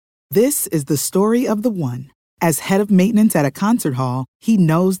This is the story of the one. As head of maintenance at a concert hall, he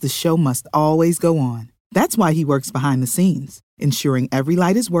knows the show must always go on. That's why he works behind the scenes, ensuring every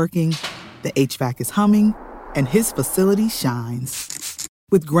light is working, the HVAC is humming, and his facility shines.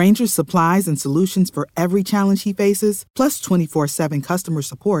 With Grainger's supplies and solutions for every challenge he faces, plus 24/7 customer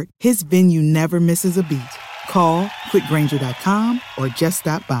support, his venue never misses a beat. Call quickgrainger.com or just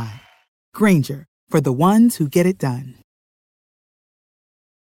stop by. Grainger, for the ones who get it done.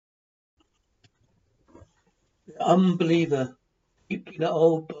 The unbeliever. Deep in the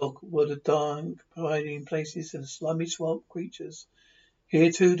old bog were the dark, hiding places of slimy swamp creatures.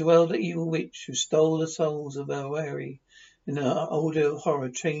 Here too dwelled the evil witch who stole the souls of our weary, in her older horror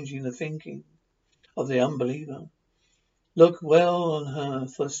changing the thinking of the unbeliever. Look well on her,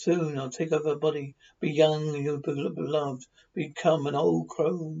 for soon I'll take over her body, be young and you'll be beloved, become an old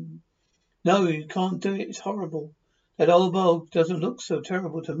crone. No, you can't do it, it's horrible. That old bog doesn't look so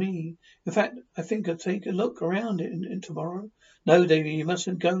terrible to me. In fact, I think I'll take a look around it in tomorrow. No, Davy, you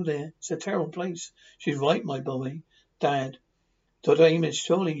mustn't go there. It's a terrible place. She's right, my boy. Dad. Dr. Amos,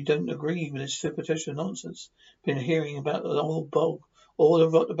 surely you don't agree with this superstitious nonsense. Been hearing about the old bog, all the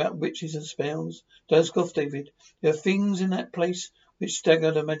rot about witches and spells. Don't scoff, David. There are things in that place which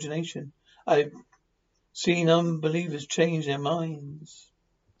stagger the imagination. I've seen unbelievers change their minds.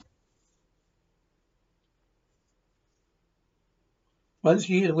 Once a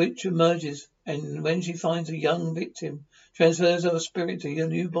year the witch emerges, and when she finds a young victim, transfers her spirit to a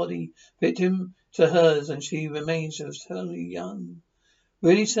new body, victim to hers, and she remains eternally young.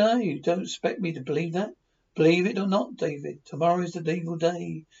 Really, sir? You don't expect me to believe that? Believe it or not, David. Tomorrow is the evil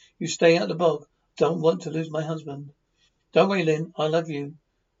day. You stay out the bog. Don't want to lose my husband. Don't worry, Lynn. I love you.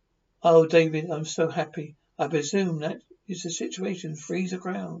 Oh, David, I'm so happy. I presume that is the situation. Freeze the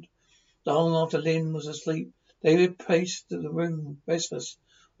crowd. Long after Lynn was asleep, David paced the room, restless,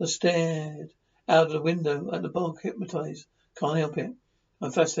 or stared out of the window at the bog, hypnotized. Can't help it.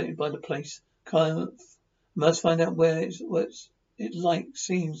 I'm fascinated by the place. Must find out what it like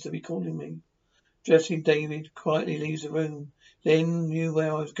seems to be calling me. Dressing, David quietly leaves the room. Lynn knew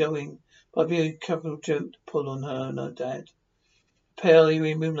where I was going, but it'd be a capital joke to pull on her and her dad. Pale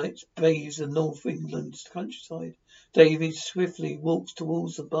eerie moonlight bathes the North England countryside. David swiftly walks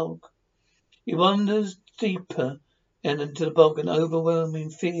towards the bog. He wanders deeper and into the bog, and overwhelming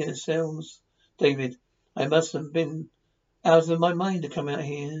fear settles. David, I must have been out of my mind to come out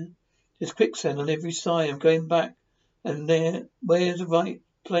here. There's quicksand on every side. I'm going back, and where's the right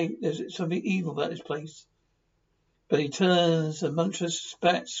place? There's something evil about this place. But he turns, a monstrous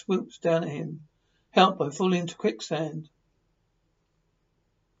spat swoops down at him. Help, I'm falling into quicksand.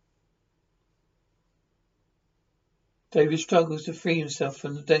 David struggles to free himself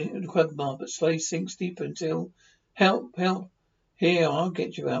from the quagmire, but slowly sinks deeper until, help, help. Here, I'll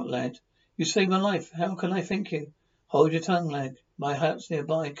get you out, lad. You saved my life. How can I thank you? Hold your tongue, lad. My hut's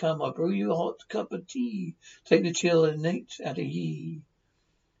nearby. Come, I'll brew you a hot cup of tea. Take the chill and nate out of ye.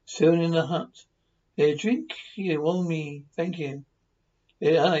 Soon in the hut. Here, drink. Here, warm me. Thank you.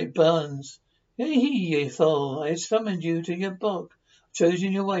 It burns. Hey, ye fool. I summoned you to your bog. I've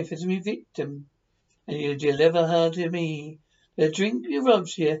chosen your wife as my victim. And you deliver her to me. The drink you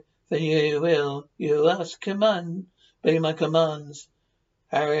robs you, then you will. You ask command, obey my commands.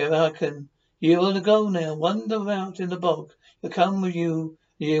 Harry Arkin, you will go now, wander out in the bog. You come with you,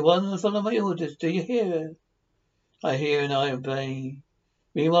 you want to follow my orders, do you hear? I hear and I obey.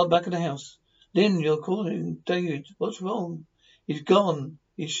 Meanwhile, back at the house. Lynn, you're calling David. What's wrong? He's gone.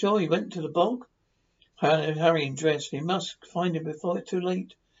 You sure he went to the bog? Harry dressed. He must find him before it's too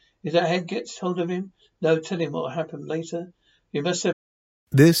late. If that head gets hold of him, no, tell him what happened later. You must have...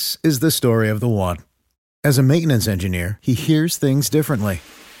 This is the story of the one. As a maintenance engineer, he hears things differently.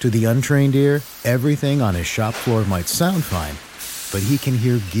 To the untrained ear, everything on his shop floor might sound fine, but he can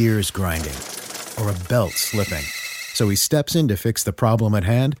hear gears grinding or a belt slipping. So he steps in to fix the problem at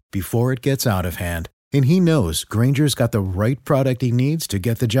hand before it gets out of hand. And he knows Grainger's got the right product he needs to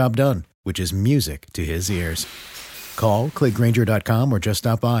get the job done, which is music to his ears. Call, click Grainger.com, or just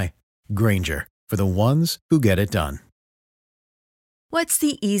stop by. Grainger, for the ones who get it done. What's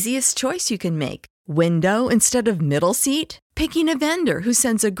the easiest choice you can make? Window instead of middle seat? Picking a vendor who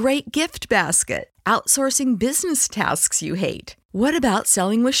sends a great gift basket? Outsourcing business tasks you hate? What about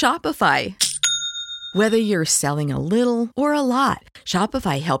selling with Shopify? Whether you're selling a little or a lot,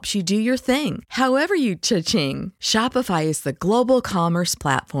 Shopify helps you do your thing, however you cha-ching. Shopify is the global commerce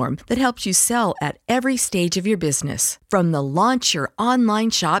platform that helps you sell at every stage of your business. From the launch your online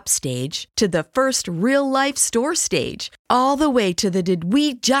shop stage to the first real-life store stage, all the way to the "did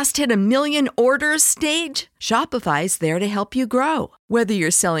we just hit a million orders" stage, Shopify's there to help you grow. Whether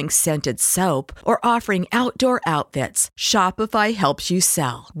you're selling scented soap or offering outdoor outfits, Shopify helps you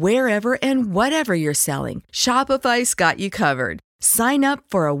sell. Wherever and whatever you're selling, Shopify's got you covered. Sign up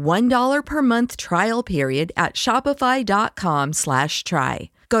for a $1 per month trial period at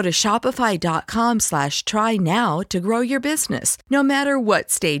shopify.com/try. Go to shopify.com/try now to grow your business, no matter what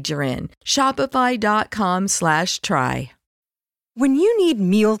stage you're in. Shopify.com/try. When you need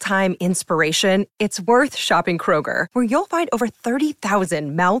mealtime inspiration, it's worth shopping Kroger, where you'll find over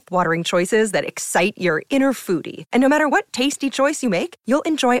 30,000 mouth-watering choices that excite your inner foodie. And no matter what tasty choice you make, you'll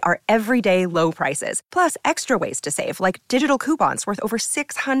enjoy our everyday low prices, plus extra ways to save, like digital coupons worth over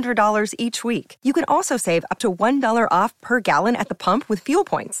 $600 each week. You can also save up to $1 off per gallon at the pump with fuel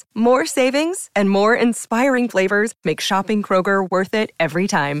points. More savings and more inspiring flavors make shopping Kroger worth it every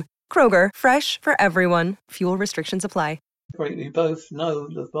time. Kroger, fresh for everyone. Fuel restrictions apply. We both know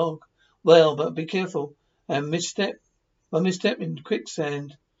the bog well, but be careful and misstep in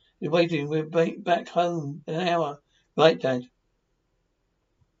quicksand. You're waiting. We're back home in an hour. Right, Dad?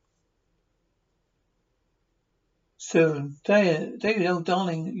 Soon. David, oh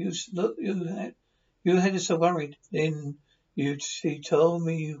darling, you had us so worried. Then she told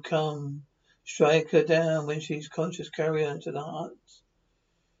me you come. Strike her down when she's conscious. Carry her to the hut.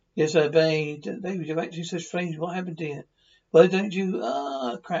 Yes, I obeyed. David, you're acting so strange. What happened, dear? Why don't you,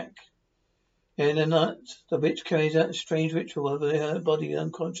 crack? In the night, the witch carries out a strange ritual over her body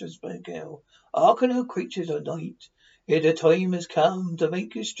unconscious by a girl. Hearken, O creatures of night. Here the time has come to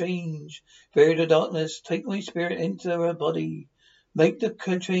make you strange. Spirit of darkness, take my spirit into her body. Make the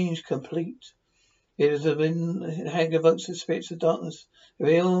change complete. It is when hag evokes the spirits of darkness. The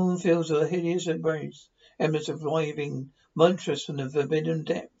real feels of a hideous embrace. Embers of writhing, monstrous from the forbidden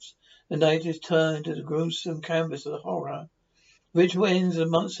depths. The night is turned to the gruesome canvas of horror. Ritual ends the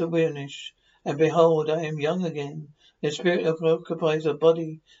months of weariness, and behold, I am young again. The spirit that occupies her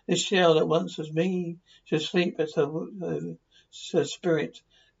body, this shell that once was me, shall sleep as her spirit.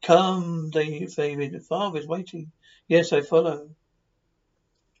 Come, David, the father is waiting. Yes, I follow.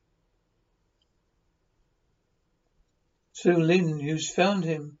 So, Lynn, you've found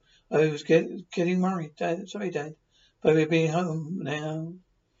him. I was getting worried. Sorry, Dad, but we'll be home now.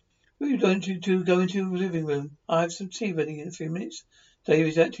 Why don't you two go into the living room? I have some tea ready in a few minutes.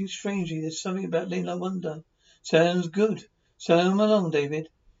 David's acting strangely. There's something about Lynn I wonder. Sounds good. Send him along, David.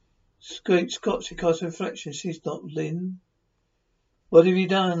 Great Scott, she casts reflection. She's not Lynn. What have you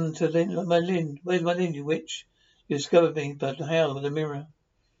done to Lynn? My Lynn? Where's my Lynn, you witch? You discovered me, but how? With a mirror.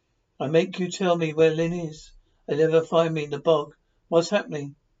 I make you tell me where Lynn is. They never find me in the bog. What's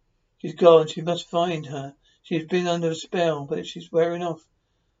happening? She's gone. She must find her. She's been under a spell, but she's wearing off.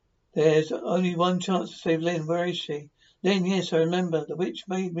 There's only one chance to save Lynn. Where is she? Lynn, yes, I remember. The witch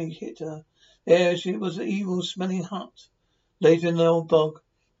made me hit her. There she was, an evil-smelling hut. Later in the old bog,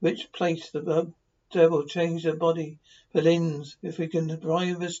 witch placed the devil changed her body for Lynn's. If we can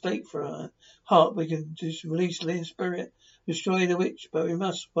bribe a stake for her heart, we can just release Lynn's spirit, destroy the witch, but we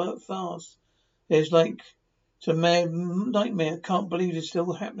must work fast. There's like some mad nightmare. Can't believe it's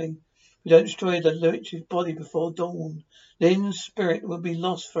still happening. We don't destroy the witch's body before dawn. Lynn's spirit will be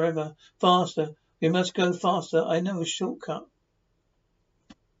lost forever. Faster. We must go faster. I know a shortcut.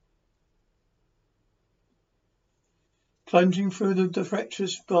 Plunging through the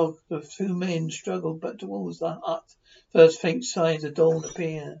treacherous bog, the two men struggled back towards the hut. First faint signs of dawn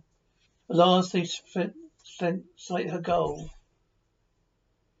appear. At last they sight her goal.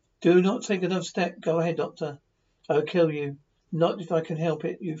 Do not take another step. Go ahead, Doctor. I will kill you. Not if I can help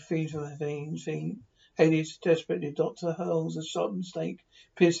it, you fiend for fiend. Hades desperately, Doctor hurls a sharpened stake,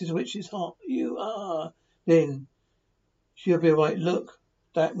 pierces the witch's heart. You are. Then she'll be right. Look,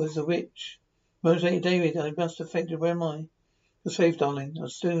 that was the witch. Mosaic David, I must have fainted. Where am I? You're safe, darling.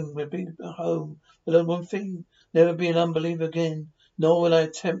 Soon we'll be home. But learn one thing, never be an unbeliever again, nor will I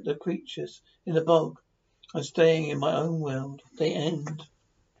tempt the creatures in the bog. I'm staying in my own world. They end.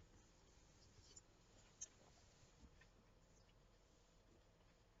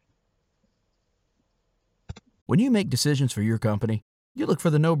 When you make decisions for your company, you look for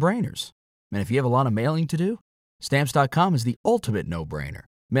the no-brainers. And if you have a lot of mailing to do, Stamps.com is the ultimate no-brainer.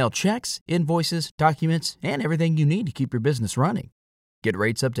 Mail checks, invoices, documents, and everything you need to keep your business running. Get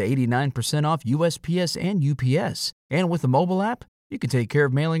rates up to 89% off USPS and UPS. And with the mobile app, you can take care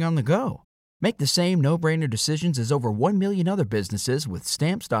of mailing on the go. Make the same no-brainer decisions as over 1 million other businesses with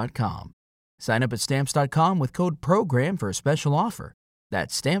Stamps.com. Sign up at Stamps.com with code PROGRAM for a special offer.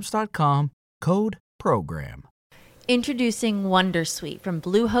 That's Stamps.com, code PROGRAM. Introducing Wondersuite from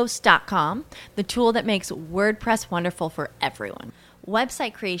Bluehost.com, the tool that makes WordPress wonderful for everyone.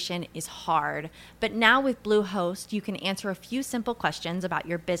 Website creation is hard, but now with Bluehost, you can answer a few simple questions about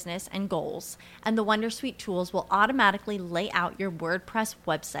your business and goals, and the Wondersuite tools will automatically lay out your WordPress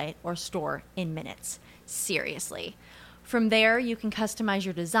website or store in minutes. Seriously. From there, you can customize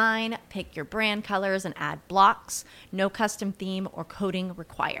your design, pick your brand colors, and add blocks. No custom theme or coding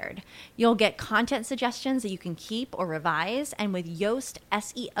required. You'll get content suggestions that you can keep or revise, and with Yoast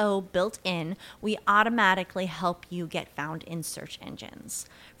SEO built in, we automatically help you get found in search engines.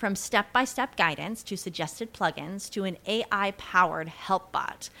 From step-by-step guidance to suggested plugins to an AI-powered help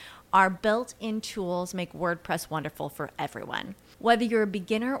bot, our built-in tools make WordPress wonderful for everyone. Whether you're a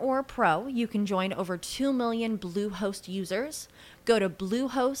beginner or a pro, you can join over 2 million Bluehost users. Go to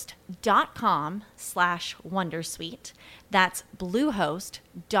bluehost.com/wondersuite. That's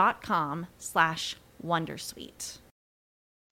bluehost.com/wondersuite.